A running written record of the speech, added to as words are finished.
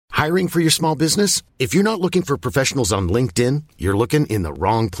Hiring for your small business? If you're not looking for professionals on LinkedIn, you're looking in the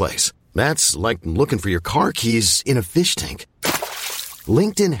wrong place. That's like looking for your car keys in a fish tank.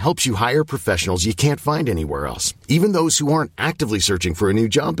 LinkedIn helps you hire professionals you can't find anywhere else, even those who aren't actively searching for a new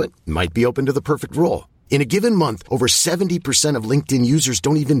job but might be open to the perfect role. In a given month, over 70% of LinkedIn users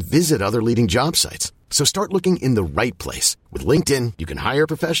don't even visit other leading job sites. So start looking in the right place. With LinkedIn, you can hire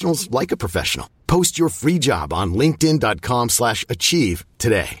professionals like a professional. Post your free job on linkedin.com/achieve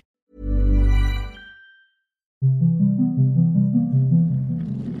today.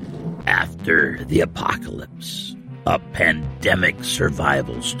 After the Apocalypse, a pandemic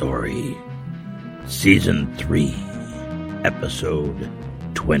survival story. Season 3, Episode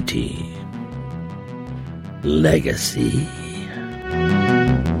 20. Legacy.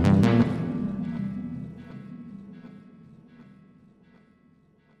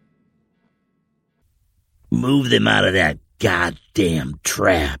 Move them out of that goddamn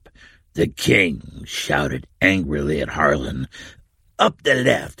trap, the king shouted angrily at Harlan. Up the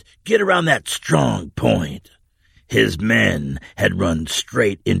left, get around that strong point. His men had run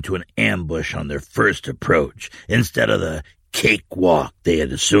straight into an ambush on their first approach, instead of the cakewalk they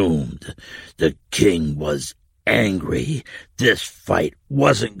had assumed. The king was angry. This fight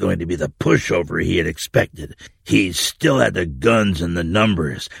wasn't going to be the pushover he had expected. He still had the guns and the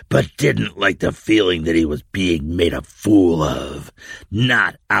numbers, but didn't like the feeling that he was being made a fool of.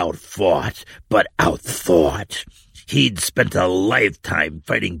 Not outfought, but outthought. He'd spent a lifetime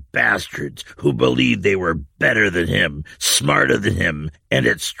fighting bastards who believed they were better than him, smarter than him, and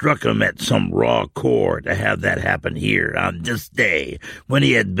it struck him at some raw core to have that happen here on this day when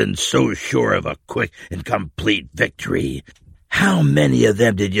he had been so sure of a quick and complete victory. How many of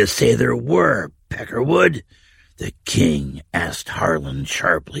them did you say there were, Peckerwood? The king asked Harlan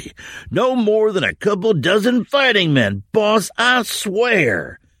sharply. No more than a couple dozen fighting men, boss, I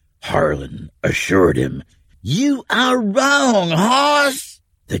swear. Harlan assured him. You are wrong, hoss,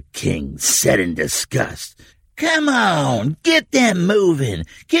 the king said in disgust. Come on, get them moving.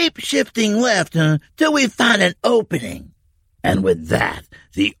 Keep shifting left till we find an opening. And with that,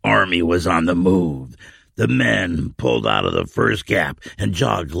 the army was on the move. The men pulled out of the first gap and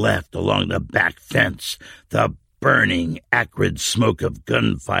jogged left along the back fence. The burning, acrid smoke of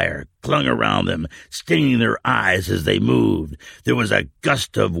gunfire clung around them, stinging their eyes as they moved. There was a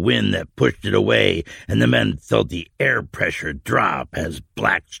gust of wind that pushed it away, and the men felt the air pressure drop as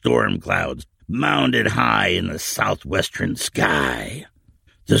black storm clouds mounted high in the southwestern sky.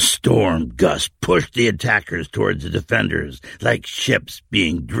 The storm gust pushed the attackers towards the defenders, like ships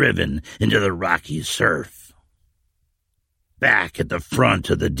being driven into the rocky surf. Back at the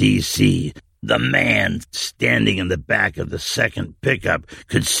front of the D.C., the man standing in the back of the second pickup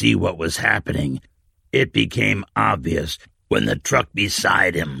could see what was happening. It became obvious when the truck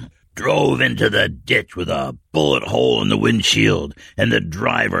beside him drove into the ditch with a bullet hole in the windshield and the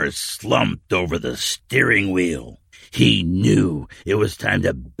driver slumped over the steering wheel. He knew it was time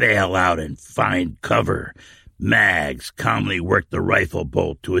to bail out and find cover. Mags calmly worked the rifle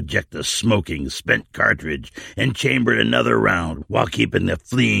bolt to eject the smoking, spent cartridge and chambered another round while keeping the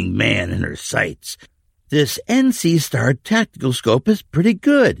fleeing man in her sights. This NC Star tactical scope is pretty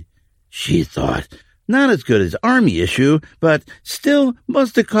good, she thought. Not as good as Army issue, but still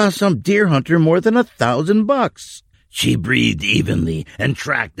must have cost some deer hunter more than $1,000. She breathed evenly and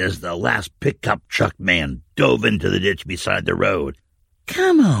tracked as the last pickup truck man dove into the ditch beside the road.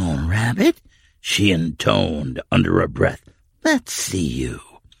 Come on, Rabbit, she intoned under her breath. Let's see you.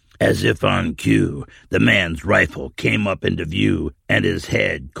 As if on cue, the man's rifle came up into view and his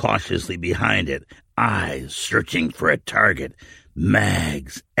head cautiously behind it, eyes searching for a target.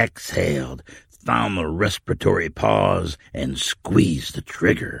 Mags exhaled, found the respiratory pause, and squeezed the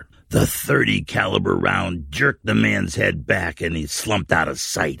trigger. The .30 caliber round jerked the man's head back and he slumped out of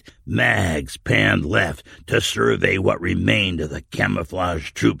sight. Mags panned left to survey what remained of the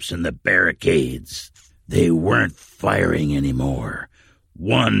camouflage troops in the barricades. They weren't firing anymore.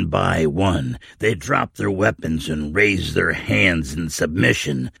 One by one, they dropped their weapons and raised their hands in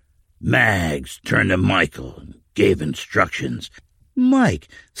submission. Mags turned to Michael and gave instructions. Mike,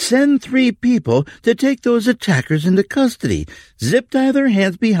 send 3 people to take those attackers into custody. Zip tie their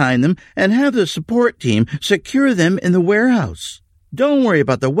hands behind them and have the support team secure them in the warehouse. Don't worry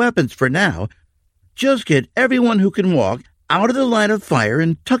about the weapons for now. Just get everyone who can walk out of the line of fire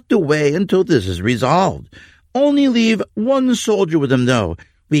and tucked away until this is resolved. Only leave 1 soldier with them, though.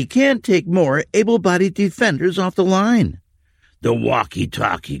 We can't take more able-bodied defenders off the line. The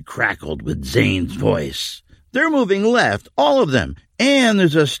walkie-talkie crackled with Zane's voice. They're moving left, all of them, and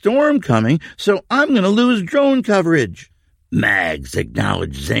there's a storm coming, so I'm going to lose drone coverage. Mags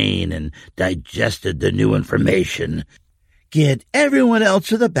acknowledged Zane and digested the new information. Get everyone else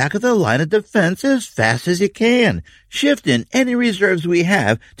to the back of the line of defense as fast as you can. Shift in any reserves we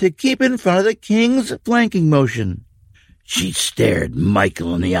have to keep in front of the king's flanking motion. She stared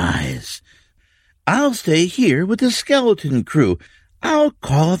Michael in the eyes. I'll stay here with the skeleton crew. I'll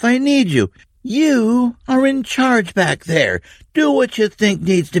call if I need you. You are in charge back there. Do what you think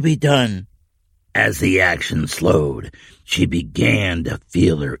needs to be done. As the action slowed, she began to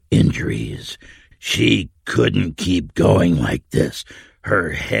feel her injuries. She couldn't keep going like this.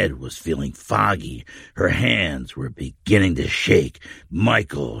 Her head was feeling foggy. Her hands were beginning to shake.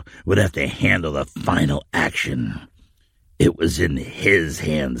 Michael would have to handle the final action. It was in his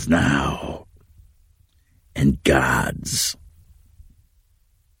hands now. And God's.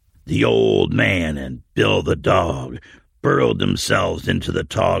 The old man and Bill the dog burrowed themselves into the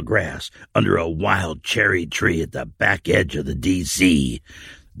tall grass under a wild cherry tree at the back edge of the D.C.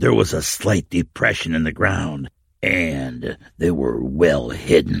 There was a slight depression in the ground, and they were well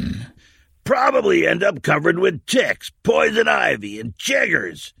hidden. Probably end up covered with ticks, poison ivy, and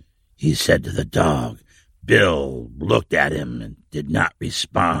chiggers, he said to the dog. Bill looked at him and did not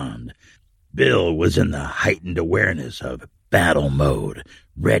respond. Bill was in the heightened awareness of battle mode,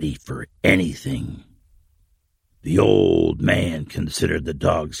 ready for anything. The old man considered the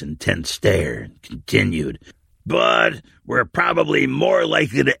dog's intense stare and continued, But we're probably more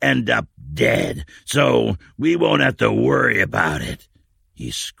likely to end up dead, so we won't have to worry about it. He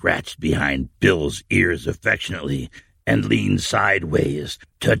scratched behind Bill's ears affectionately and leaned sideways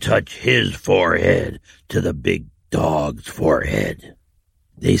to touch his forehead to the big dog's forehead.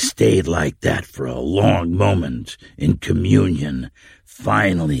 They stayed like that for a long moment in communion.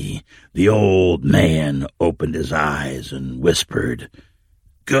 Finally, the old man opened his eyes and whispered,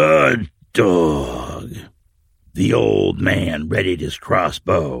 Good dog. The old man readied his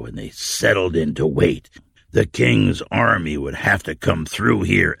crossbow, and they settled in to wait. The king's army would have to come through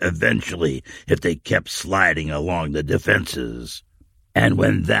here eventually if they kept sliding along the defenses. And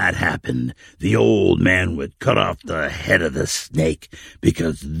when that happened, the old man would cut off the head of the snake,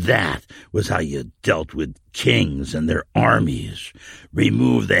 because that was how you dealt with kings and their armies.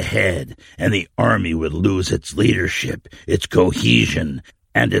 Remove the head, and the army would lose its leadership, its cohesion,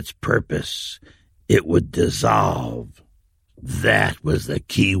 and its purpose. It would dissolve. That was the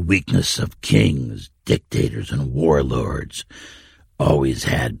key weakness of kings, dictators, and warlords. Always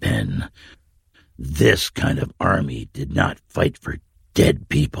had been. This kind of army did not fight for dead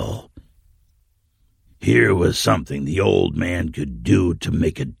people. Here was something the old man could do to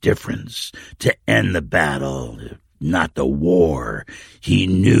make a difference, to end the battle, not the war. He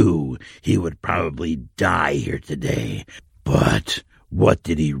knew he would probably die here today, but what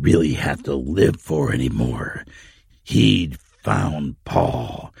did he really have to live for anymore? He'd found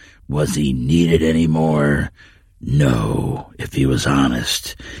Paul. Was he needed anymore? No, if he was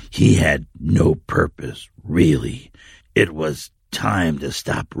honest. He had no purpose, really. It was time to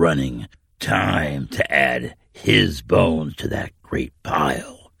stop running, time to add his bones to that great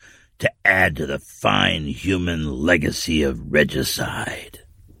pile, to add to the fine human legacy of regicide.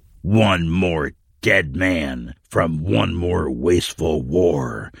 One more dead man from one more wasteful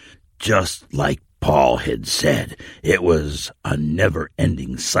war. Just like Paul had said, it was a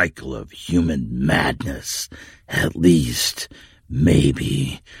never-ending cycle of human madness. At least,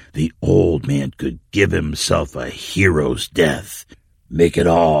 maybe, the old man could give himself a hero's death, make it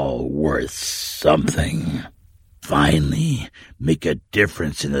all worth something. Finally, make a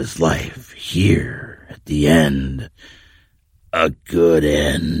difference in his life here at the end. A good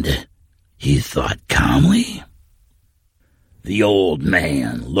end, he thought calmly. The old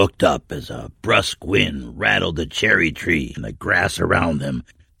man looked up as a brusque wind rattled the cherry tree and the grass around them.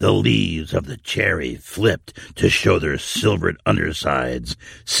 The leaves of the cherry flipped to show their silvered undersides,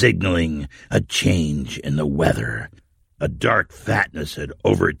 signaling a change in the weather. A dark fatness had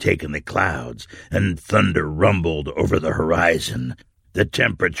overtaken the clouds, and thunder rumbled over the horizon. The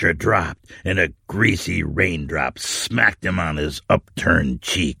temperature dropped, and a greasy raindrop smacked him on his upturned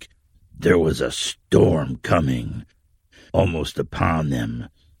cheek. There was a storm coming, almost upon them.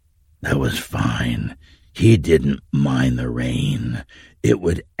 That was fine. He didn't mind the rain. It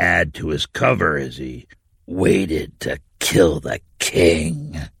would add to his cover as he waited to kill the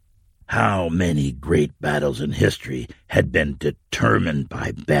king. How many great battles in history had been determined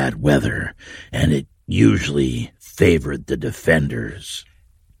by bad weather, and it usually favored the defenders.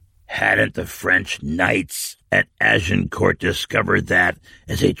 Hadn't the French knights at Agincourt discovered that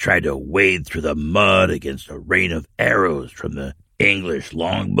as they tried to wade through the mud against a rain of arrows from the English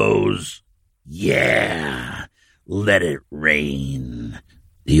longbows? Yeah, Let it rain,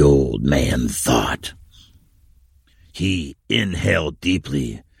 the old man thought. He inhaled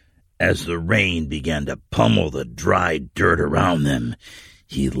deeply as the rain began to pummel the dry dirt around them.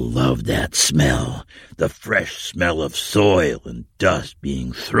 He loved that smell, the fresh smell of soil and dust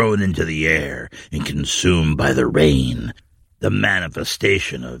being thrown into the air and consumed by the rain, the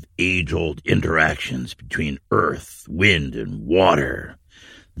manifestation of age-old interactions between earth, wind, and water.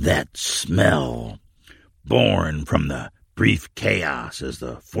 That smell, born from the brief chaos as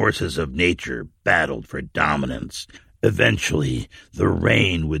the forces of nature battled for dominance. Eventually, the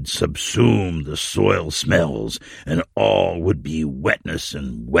rain would subsume the soil smells, and all would be wetness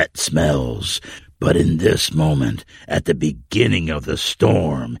and wet smells. But in this moment, at the beginning of the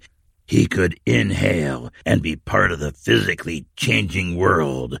storm, he could inhale and be part of the physically changing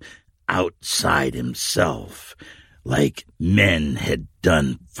world outside himself, like men had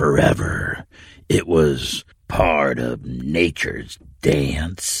done forever. It was part of nature's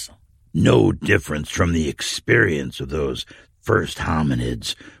dance. No difference from the experience of those first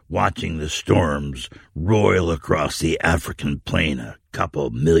hominids watching the storms roil across the African plain a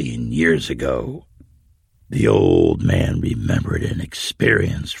couple million years ago. The old man remembered an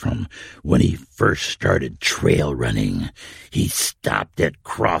experience from when he first started trail running. He stopped at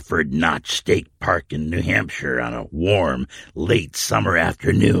Crawford Notch State Park in New Hampshire on a warm, late summer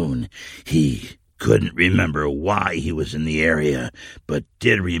afternoon. He couldn't remember why he was in the area, but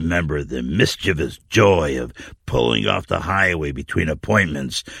did remember the mischievous joy of pulling off the highway between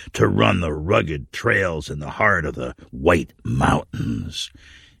appointments to run the rugged trails in the heart of the White Mountains.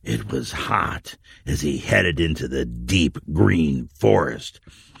 It was hot as he headed into the deep green forest.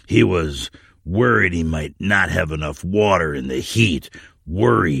 He was worried he might not have enough water in the heat,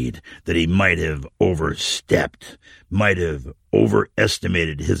 worried that he might have overstepped, might have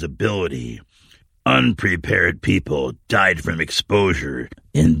overestimated his ability. Unprepared people died from exposure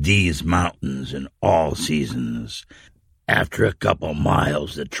in these mountains in all seasons. After a couple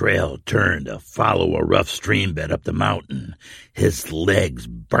miles, the trail turned to follow a rough stream bed up the mountain. His legs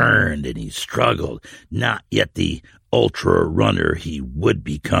burned and he struggled, not yet the ultra runner he would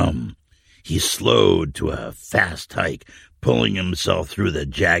become. He slowed to a fast hike, pulling himself through the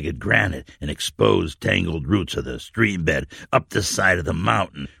jagged granite and exposed tangled roots of the stream bed up the side of the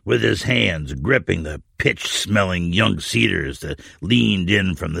mountain, with his hands gripping the pitch-smelling young cedars that leaned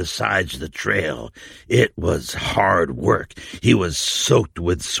in from the sides of the trail. It was hard work. He was soaked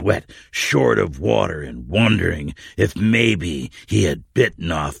with sweat, short of water, and wondering if maybe he had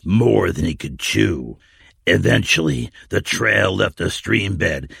bitten off more than he could chew. Eventually, the trail left the stream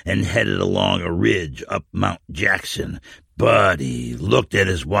bed and headed along a ridge up Mount Jackson. But he looked at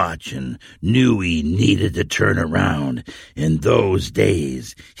his watch and knew he needed to turn around. In those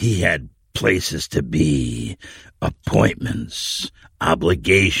days, he had places to be, appointments,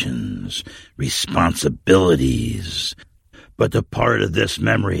 obligations, responsibilities. But the part of this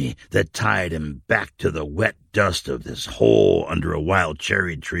memory that tied him back to the wet dust of this hole under a wild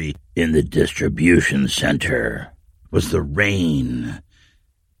cherry tree in the distribution center was the rain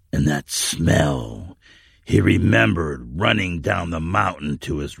and that smell. He remembered running down the mountain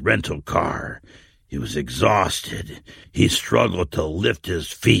to his rental car. He was exhausted. He struggled to lift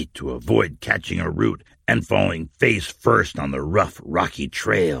his feet to avoid catching a root and falling face first on the rough, rocky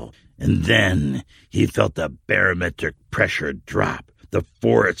trail. And then he felt the barometric pressure drop. The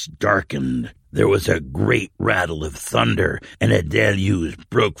forest darkened. There was a great rattle of thunder, and a deluge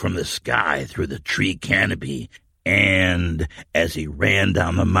broke from the sky through the tree canopy. And as he ran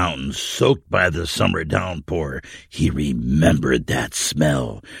down the mountain, soaked by the summer downpour, he remembered that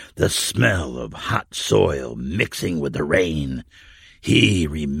smell, the smell of hot soil mixing with the rain. He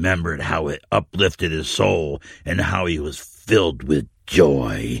remembered how it uplifted his soul and how he was filled with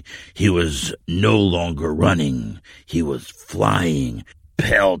joy. He was no longer running. He was flying,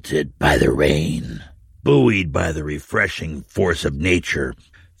 pelted by the rain, buoyed by the refreshing force of nature,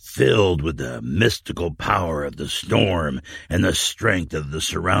 filled with the mystical power of the storm and the strength of the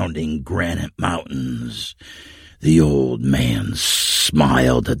surrounding granite mountains. The old man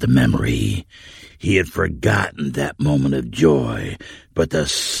smiled at the memory. He had forgotten that moment of joy, but the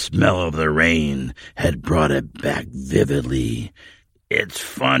smell of the rain had brought it back vividly. It's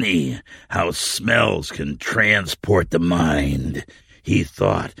funny how smells can transport the mind, he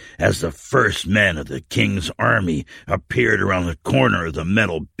thought, as the first men of the king's army appeared around the corner of the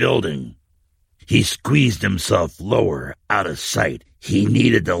metal building. He squeezed himself lower, out of sight. He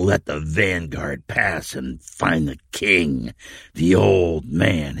needed to let the vanguard pass and find the king. The old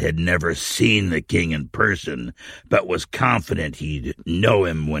man had never seen the king in person, but was confident he'd know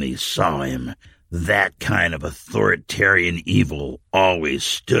him when he saw him. That kind of authoritarian evil always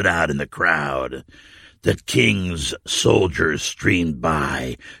stood out in the crowd. The king's soldiers streamed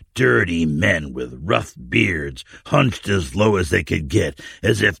by, dirty men with rough beards, hunched as low as they could get,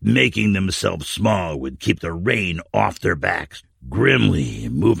 as if making themselves small would keep the rain off their backs. Grimly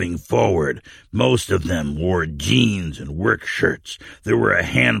moving forward, most of them wore jeans and work shirts. There were a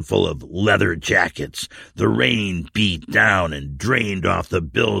handful of leather jackets. The rain beat down and drained off the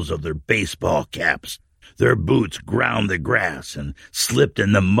bills of their baseball caps. Their boots ground the grass and slipped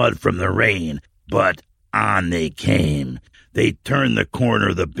in the mud from the rain, but on they came. They turned the corner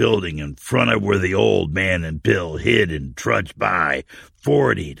of the building in front of where the old man and Bill hid and trudged by.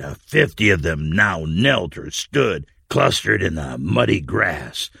 40 to 50 of them now knelt or stood, clustered in the muddy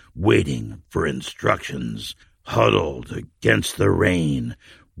grass, waiting for instructions, huddled against the rain,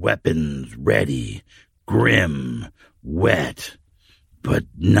 weapons ready, grim, wet, but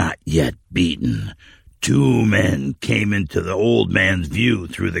not yet beaten. 2 men came into the old man's view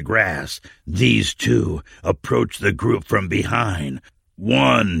through the grass. These 2 approached the group from behind.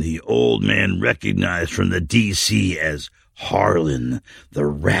 One the old man recognized from the D.C. as Harlan, the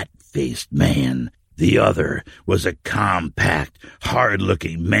rat-faced man. The other was a compact,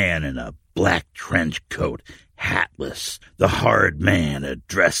 hard-looking man in a black trench coat, hatless. The hard man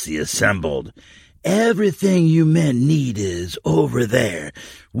addressed the assembled. "Everything you men need is over there.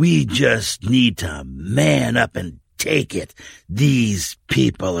 We just need to man up and take it. These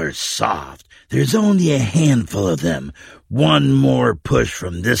people are soft. There's only a handful of them. One more push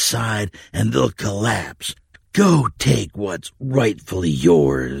from this side and they'll collapse. Go take what's rightfully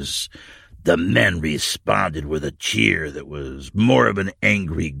yours." The men responded with a cheer that was more of an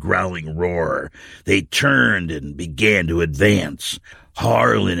angry, growling roar. They turned and began to advance.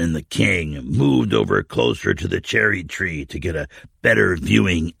 Harlan and the king moved over closer to the cherry tree to get a better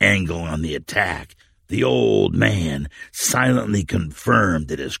viewing angle on the attack. The old man silently confirmed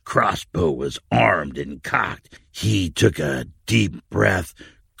that his crossbow was armed and cocked. He took a deep breath,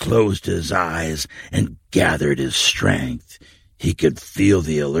 closed his eyes, and gathered his strength. He could feel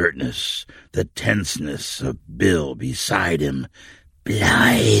the alertness, the tenseness of Bill beside him.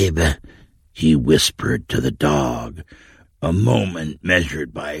 "Bleib," he whispered to the dog. A moment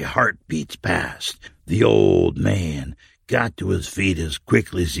measured by heartbeats passed. The old man got to his feet as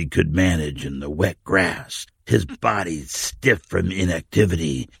quickly as he could manage in the wet grass, his body stiff from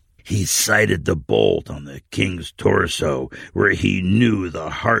inactivity. He sighted the bolt on the king's torso, where he knew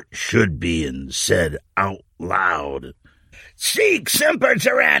the heart should be, and said out loud, "Sic semper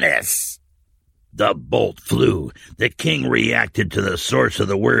tyrannis!" The bolt flew. The king reacted to the source of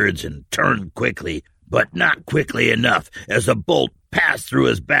the words and turned quickly, but not quickly enough, as the bolt passed through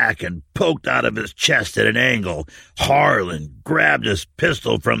his back and poked out of his chest at an angle. Harlan grabbed his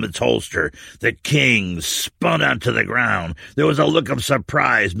pistol from its holster. The king spun onto the ground. There was a look of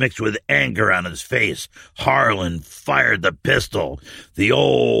surprise mixed with anger on his face. Harlan fired the pistol. The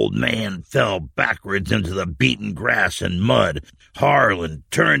old man fell backwards into the beaten grass and mud. Harlan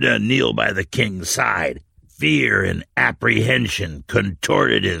turned to kneel by the king's side. Fear and apprehension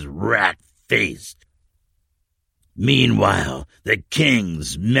contorted his rat face. Meanwhile, the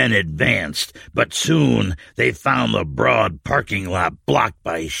king's men advanced, but soon they found the broad parking lot blocked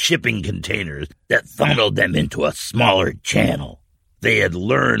by shipping containers that funneled them into a smaller channel. They had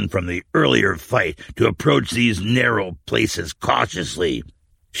learned from the earlier fight to approach these narrow places cautiously.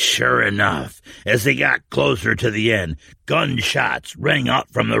 Sure enough, as they got closer to the end, gunshots rang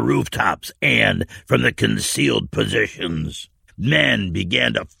out from the rooftops and from the concealed positions. Men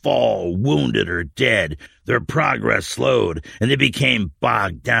began to fall, wounded or dead. Their progress slowed, and they became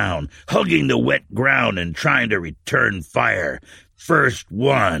bogged down, hugging the wet ground and trying to return fire. First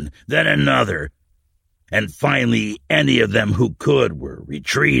one, then another, and finally any of them who could were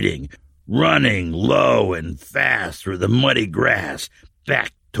retreating, running low and fast through the muddy grass,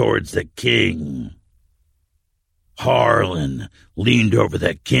 back towards the king. Harlan leaned over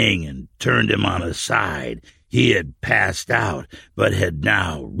the king and turned him on his side. He had passed out, but had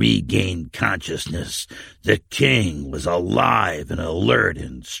now regained consciousness. The king was alive and alert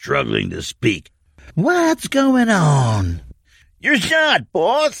and struggling to speak. "What's going on?" "You're shot,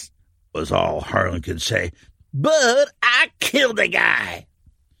 boss," was all Harlan could say. "But I killed a guy."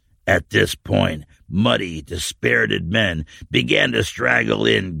 At this point, muddy, dispirited men began to straggle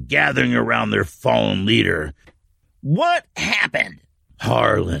in, gathering around their fallen leader. "What happened?"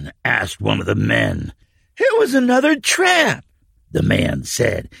 Harlan asked one of the men. "It was another trap," the man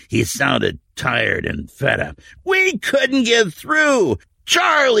said. He sounded tired and fed up. "We couldn't get through.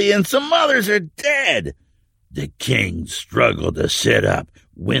 Charlie and some others are dead." The king struggled to sit up,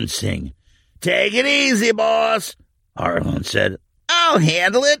 wincing. "Take it easy, boss," Harlan said. "I'll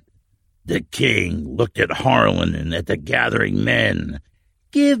handle it." The king looked at Harlan and at the gathering men.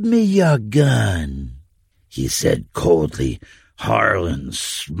 "Give me your gun," he said coldly. Harlan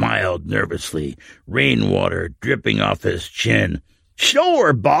smiled nervously, rainwater dripping off his chin.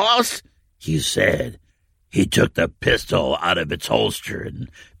 "Sure, boss," he said. He took the pistol out of its holster and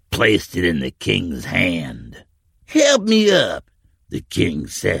placed it in the king's hand. "Help me up," the king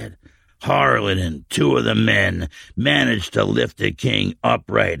said. Harlan and two of the men managed to lift the king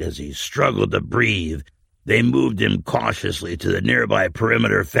upright as he struggled to breathe. They moved him cautiously to the nearby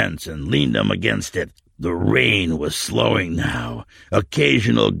perimeter fence and leaned him against it. The rain was slowing now.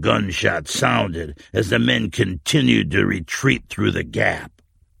 Occasional gunshots sounded as the men continued to retreat through the gap.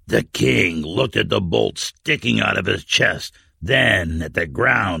 The king looked at the bolt sticking out of his chest, then at the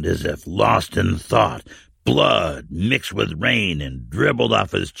ground as if lost in thought. Blood mixed with rain and dribbled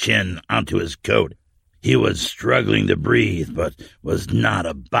off his chin onto his coat. He was struggling to breathe, but was not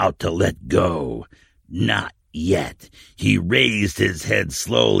about to let go. Not yet. He raised his head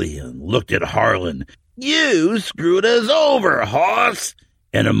slowly and looked at Harlan. "You screwed us over, hoss!"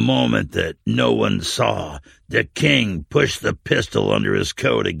 In a moment that no one saw, the king pushed the pistol under his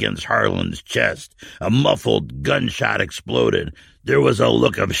coat against Harlan's chest. A muffled gunshot exploded. There was a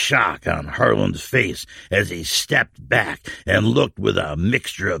look of shock on Harlan's face as he stepped back and looked with a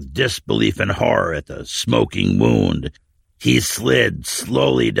mixture of disbelief and horror at the smoking wound. He slid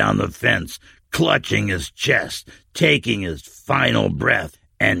slowly down the fence, clutching his chest, taking his final breath,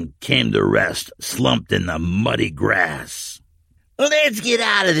 and came to rest slumped in the muddy grass. "Let's get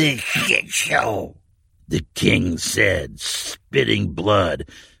out of this shit show," the king said, spitting blood.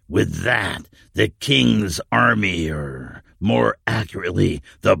 With that, the king's army, or more accurately,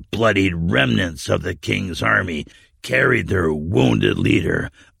 the bloodied remnants of the king's army, carried their wounded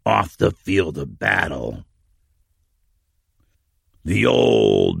leader off the field of battle. The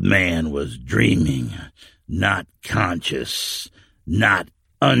old man was dreaming, not conscious, not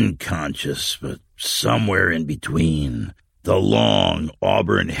unconscious, but somewhere in between. The long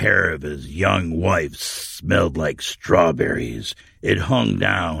auburn hair of his young wife smelled like strawberries. It hung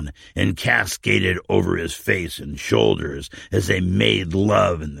down and cascaded over his face and shoulders as they made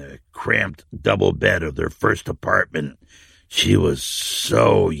love in the cramped double bed of their first apartment. She was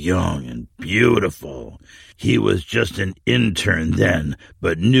so young and beautiful. He was just an intern then,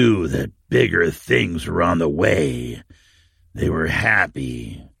 but knew that bigger things were on the way. They were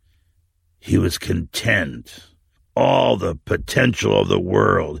happy. He was content. All the potential of the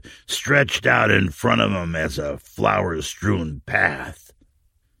world stretched out in front of him as a flower-strewn path.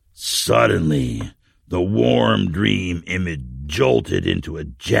 Suddenly, the warm dream image jolted into a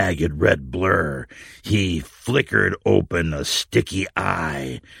jagged red blur. He flickered open a sticky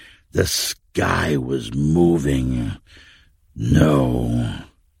eye. The sky was moving. No,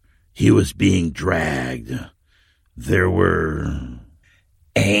 he was being dragged. There were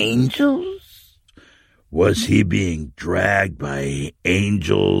angels? Was he being dragged by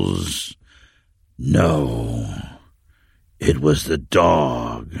angels? No, it was the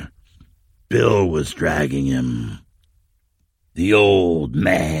dog. Bill was dragging him. The old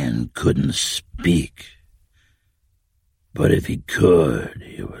man couldn't speak. But if he could,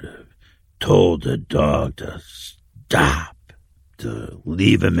 he would have told the dog to stop, to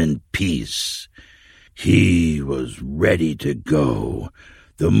leave him in peace. He was ready to go.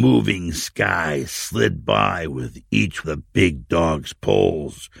 The moving sky slid by with each of the big dog's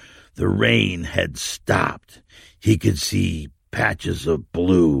poles. The rain had stopped. He could see patches of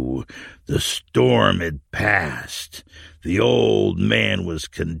blue. The storm had passed. The old man was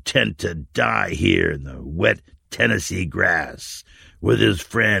content to die here in the wet Tennessee grass, with his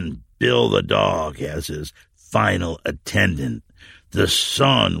friend Bill the dog as his final attendant. The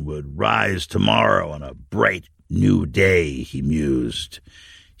sun would rise tomorrow on a bright new day, he mused.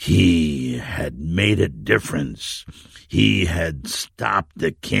 He had made a difference. He had stopped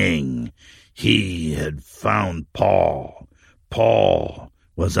the king. He had found Paul. Paul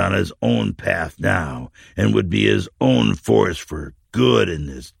was on his own path now and would be his own force for good in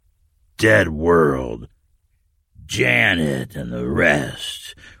this dead world. Janet and the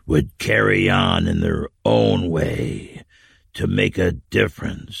rest would carry on in their own way to make a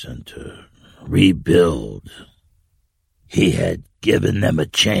difference and to rebuild. He had given them a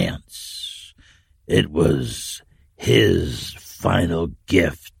chance. It was his final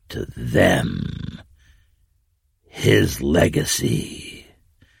gift to them. His legacy.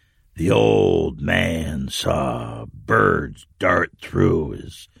 The old man saw birds dart through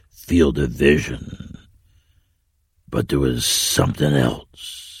his field of vision. But there was something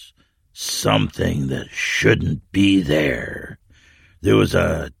else. something that shouldn't be there. There was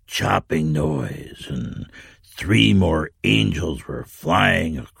a chopping noise, and 3 more angels were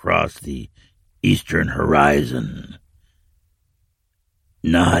flying across the eastern horizon.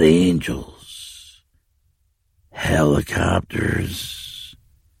 Not angels. Helicopters.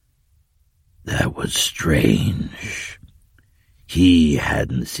 That was strange. He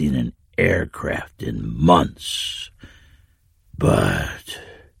hadn't seen an aircraft in months. But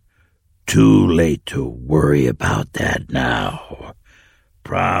too late to worry about that now.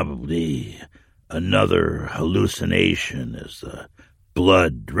 Probably another hallucination as the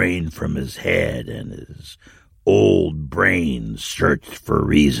blood drained from his head and his old brain searched for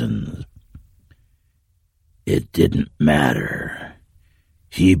reasons. It didn't matter.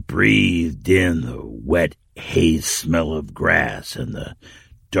 He breathed in the wet haze smell of grass and the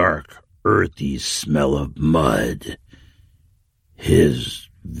dark, earthy smell of mud. His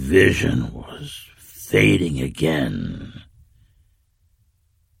vision was fading again.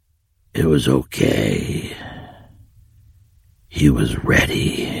 It was okay. He was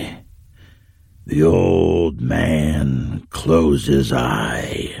ready. The old man closed his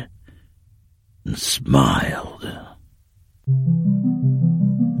eye and smiled.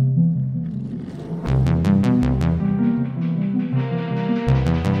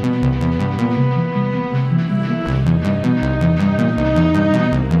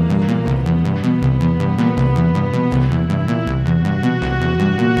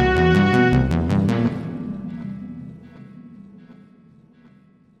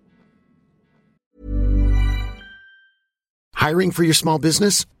 Hiring for your small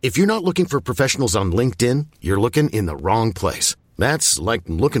business? If you're not looking for professionals on LinkedIn, you're looking in the wrong place. That's like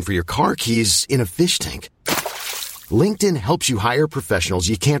looking for your car keys in a fish tank. LinkedIn helps you hire professionals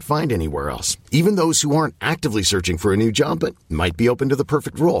you can't find anywhere else, even those who aren't actively searching for a new job but might be open to the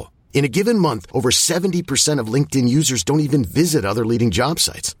perfect role. In a given month, over 70% of LinkedIn users don't even visit other leading job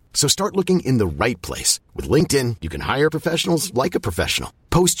sites. So start looking in the right place. With LinkedIn, you can hire professionals like a professional.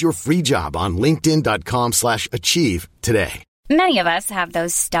 Post your free job on linkedin.com/achieve today. Many of us have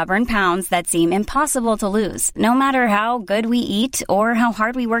those stubborn pounds that seem impossible to lose, no matter how good we eat or how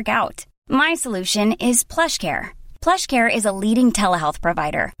hard we work out. My solution is PlushCare. PlushCare is a leading telehealth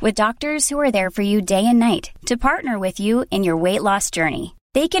provider with doctors who are there for you day and night to partner with you in your weight loss journey.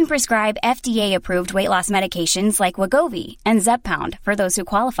 They can prescribe FDA-approved weight loss medications like Wegovy and Zepbound for those who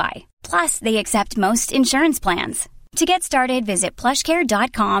qualify. Plus, they accept most insurance plans. To get started, visit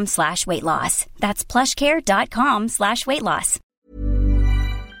plushcare.com/weightloss. That's plushcare.com/weightloss.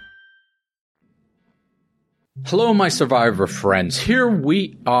 Hello, my Survivor friends. Here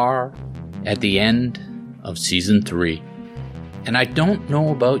we are at the end of Season 3. And I don't know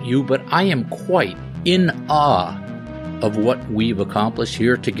about you, but I am quite in awe of what we've accomplished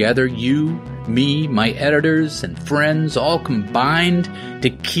here together. You, me, my editors, and friends all combined to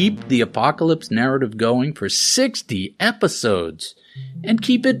keep the apocalypse narrative going for 60 episodes and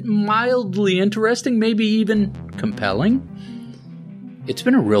keep it mildly interesting, maybe even compelling. It's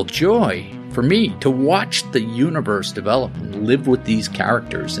been a real joy for me to watch the universe develop and live with these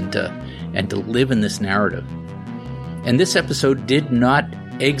characters and to live in this narrative. And this episode did not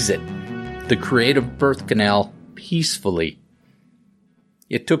exit the creative birth canal peacefully.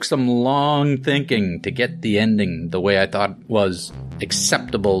 It took some long thinking to get the ending the way I thought was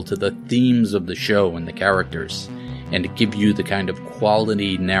acceptable to the themes of the show and the characters, and to give you the kind of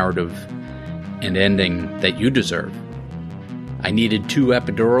quality narrative and ending that you deserve. I needed 2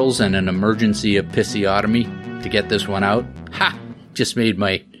 epidurals and an emergency episiotomy to get this one out. Ha! Just made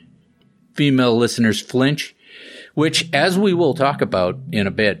my female listeners flinch, which, as we will talk about in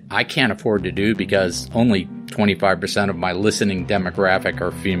a bit, I can't afford to do because only 25% of my listening demographic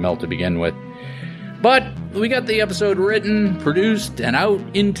are female to begin with. But we got the episode written, produced, and out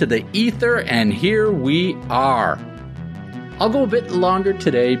into the ether, and here we are. I'll go a bit longer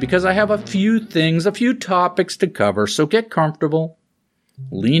today because I have a few topics to cover, so get comfortable,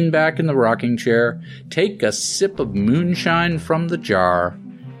 lean back in the rocking chair, take a sip of moonshine from the jar,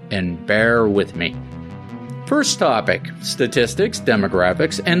 and bear with me. First topic, statistics,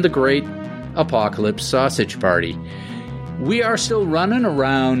 demographics, and the great apocalypse sausage party. We are still running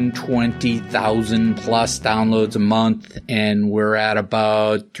around 20,000 plus downloads a month, and we're at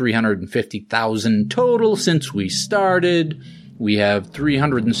about 350,000 total since we started. We have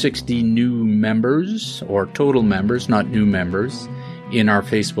 360 new members, or total members, not new members, in our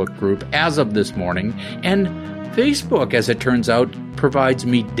Facebook group as of this morning. And Facebook, as it turns out, provides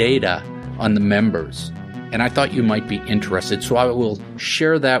me data on the members. and I thought you might be interested, so I will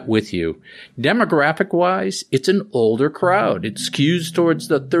share that with you. Demographic-wise, it's an older crowd. It skews towards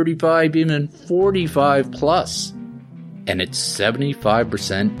the 35, even 45 plus, and it's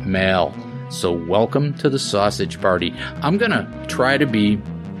 75% male. So welcome to the sausage party. I'm going to try to be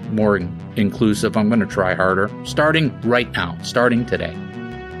more inclusive. I'm going to try harder, starting right now, starting today.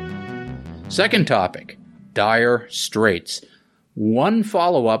 Second topic, Dire Straits. One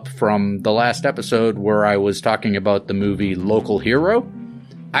follow-up from the last episode where I was talking about the movie Local Hero.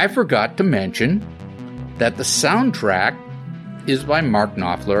 I forgot to mention that the soundtrack is by Mark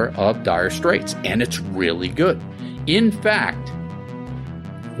Knopfler of Dire Straits, and it's really good. In fact,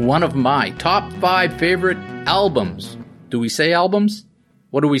 one of my top 5 favorite albums. Do we say albums?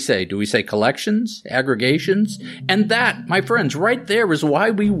 What do we say? Do we say collections? Aggregations? And that, my friends, right there is why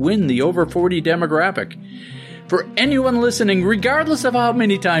we win the over 40 demographic. For anyone listening, regardless of how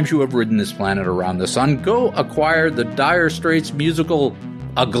many times you have ridden this planet around the sun, go acquire the Dire Straits musical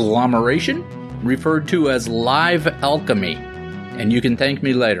agglomeration, referred to as Live Alchemy, and you can thank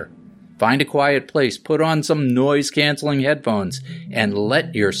me later. Find a quiet place, put on some noise-canceling headphones, and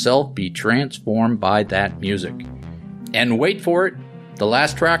let yourself be transformed by that music. And wait for it, the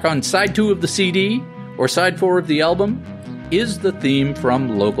last track on side 2 of the CD, or side 4 of the album, is the theme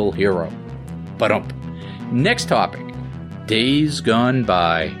from Local Hero. Ba-dump. Next topic, Days Gone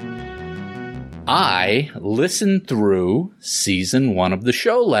By. I listened through season 1 of the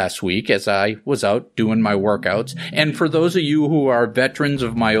show last week as I was out doing my workouts. And for those of you who are veterans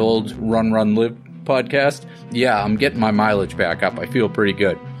of my old Run, Run, Live podcast, yeah, I'm getting my mileage back up. I feel pretty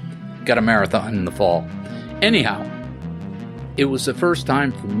good. Got a marathon in the fall. Anyhow, it was the first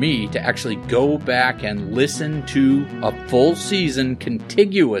time for me to actually go back and listen to a full season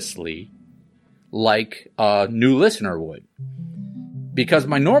contiguously like a new listener would. Because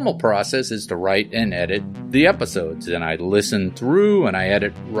my normal process is to write and edit the episodes, and I listen through and I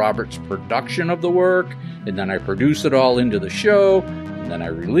edit Robert's production of the work, and then I produce it all into the show, and then I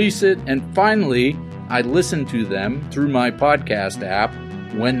release it, and finally I listen to them through my podcast app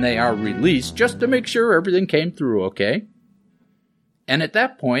when they are released, just to make sure everything came through okay. And at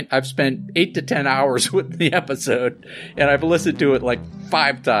that point, I've spent 8 to 10 hours with the episode, and I've listened to it like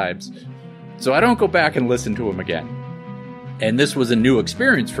 5 times. So I don't go back and listen to them again. And this was a new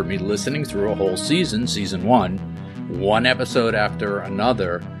experience for me, listening through a whole season, season 1, one episode after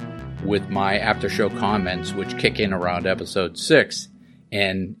another, with my after show comments, which kick in around episode 6.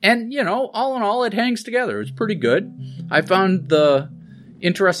 And you know, all in all, it hangs together. It's pretty good. I found the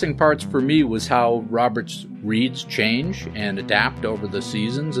interesting parts for me was how Robert's reads change and adapt over the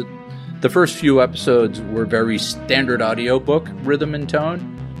seasons. The first few episodes were very standard audiobook rhythm and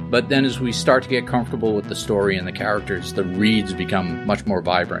tone. But then as we start to get comfortable with the story and the characters, the reads become much more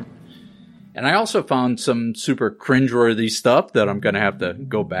vibrant. And I also found some super cringeworthy stuff that I'm going to have to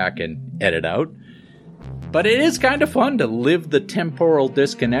go back and edit out. But it is kind of fun to live the temporal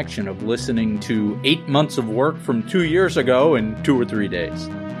disconnection of listening to 8 months of work from 2 years ago in 2 or 3 days.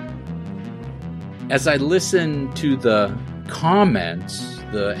 As I listen to the comments,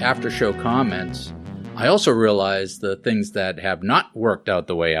 the after-show comments, I also realized the things that have not worked out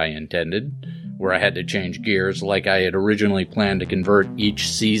the way I intended, where I had to change gears, like I had originally planned to convert each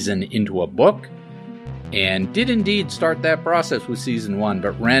season into a book, and did indeed start that process with season 1,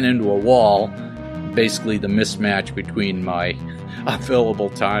 but ran into a wall, basically the mismatch between my available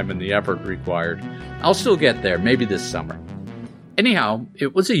time and the effort required. I'll still get there, maybe this summer. Anyhow,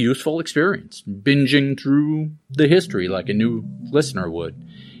 it was a useful experience, binging through the history like a new listener would.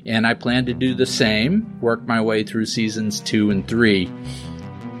 And I plan to do the same, work my way through seasons 2 and 3,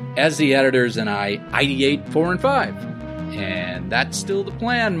 as the editors and I ideate 4 and 5. And that's still the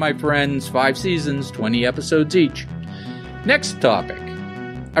plan, my friends. 5 seasons, 20 episodes each. Next topic.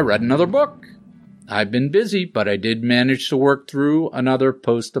 I read another book. I've been busy, but I did manage to work through another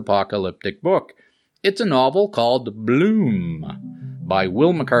post-apocalyptic book. It's a novel called Bloom by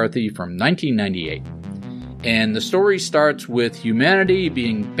Will McCarthy from 1998. And the story starts with humanity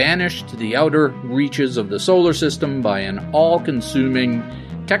being banished to the outer reaches of the solar system by an all-consuming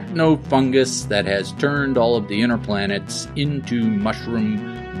techno-fungus that has turned all of the inner planets into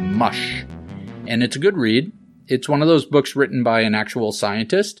mushroom mush. And it's a good read. It's one of those books written by an actual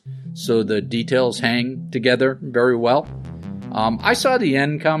scientist, so the details hang together very well. I saw the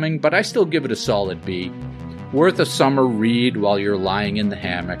end coming, but I still give it a solid B. Worth a summer read while you're lying in the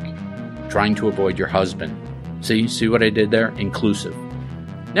hammock, trying to avoid your husband. See what I did there? Inclusive.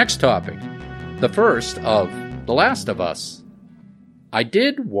 Next topic. The first of The Last of Us. I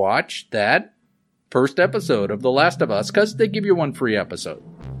did watch that first episode of The Last of Us because they give you one free episode.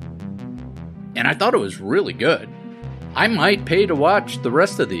 and I thought it was really good. I might pay to watch the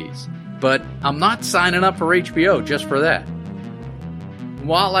rest of these, but I'm not signing up for HBO just for that.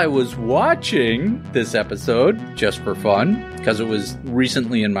 While I was watching this episode, just for fun, because it was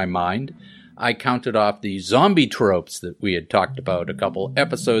recently in my mind, I counted off the zombie tropes that we had talked about a couple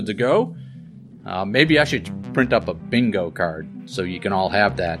episodes ago. Maybe I should print up a bingo card so you can all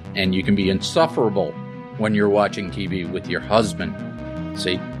have that, and you can be insufferable when you're watching TV with your husband.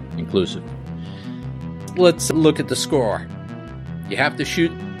 See? Inclusive. Let's look at the score. You have to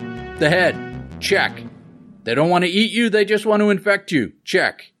shoot the head. Check. They don't want to eat you, they just want to infect you.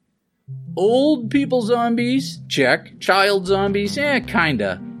 Check. Old people zombies? Check. Child zombies?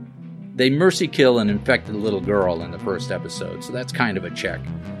 Kinda. They mercy kill an infected little girl in the first episode, so that's kind of a check.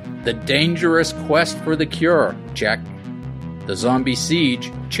 The dangerous quest for the cure? Check. The zombie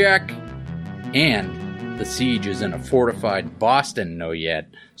siege? Check. And the siege is in a fortified Boston, no yet,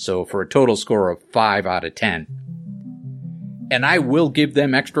 so for a total score of 5 out of 10. And I will give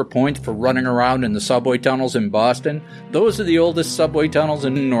them extra points for running around in the subway tunnels in Boston. Those are the oldest subway tunnels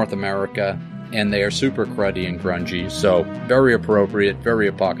in North America, and they are super cruddy and grungy, so very appropriate, very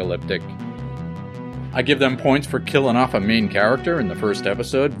apocalyptic. I give them points for killing off a main character in the first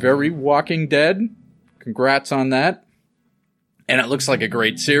episode. Very Walking Dead. Congrats on that. And it looks like a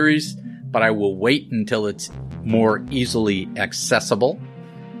great series, but I will wait until it's more easily accessible.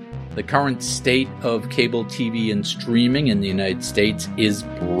 The current state of cable TV and streaming in the United States is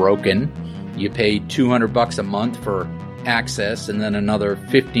broken. You pay $200 a month for access and then another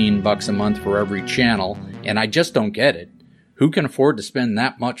 $15 a month for every channel, and I just don't get it. Who can afford to spend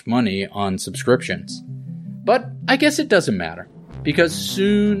that much money on subscriptions? But I guess it doesn't matter, because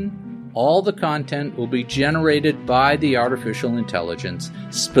soon all the content will be generated by the artificial intelligence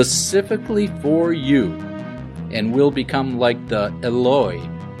specifically for you, and will become like the Eloi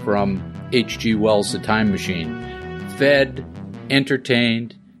from H.G. Wells' The Time Machine, fed,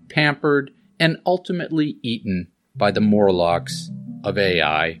 entertained, pampered, and ultimately eaten by the Morlocks of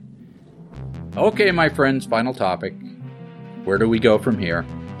AI. Okay, my friends, final topic. Where do we go from here?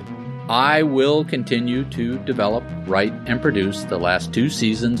 I will continue to develop, write, and produce the last 2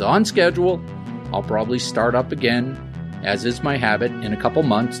 seasons on schedule. I'll probably start up again, as is my habit, in a couple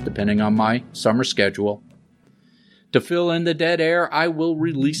months, depending on my summer schedule. To fill in the dead air, I will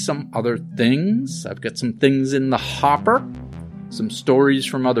release some other things. I've got some things in the hopper, some stories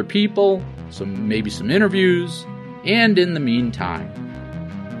from other people, maybe some interviews, and in the meantime,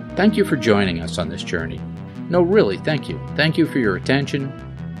 thank you for joining us on this journey. No, really, thank you. Thank you for your attention.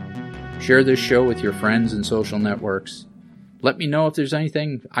 Share this show with your friends and social networks. Let me know if there's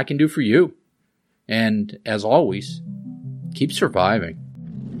anything I can do for you. And as always, keep surviving.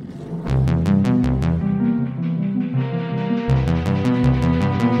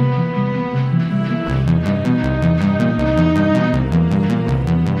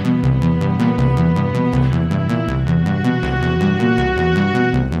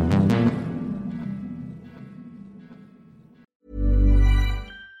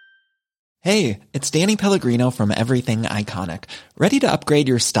 Hey, it's Danny Pellegrino from Everything Iconic. Ready to upgrade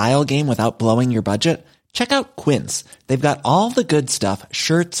your style game without blowing your budget? Check out Quince. They've got all the good stuff,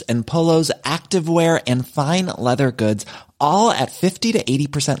 shirts and polos, activewear, and fine leather goods, all at 50 to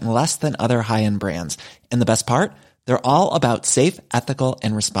 80% less than other high-end brands. And the best part? They're all about safe, ethical,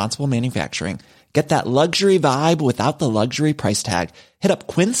 and responsible manufacturing. Get that luxury vibe without the luxury price tag. Hit up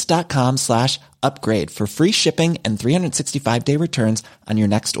quince.com/upgrade for free shipping and 365-day returns on your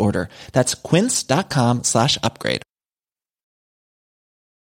next order. That's quince.com/upgrade.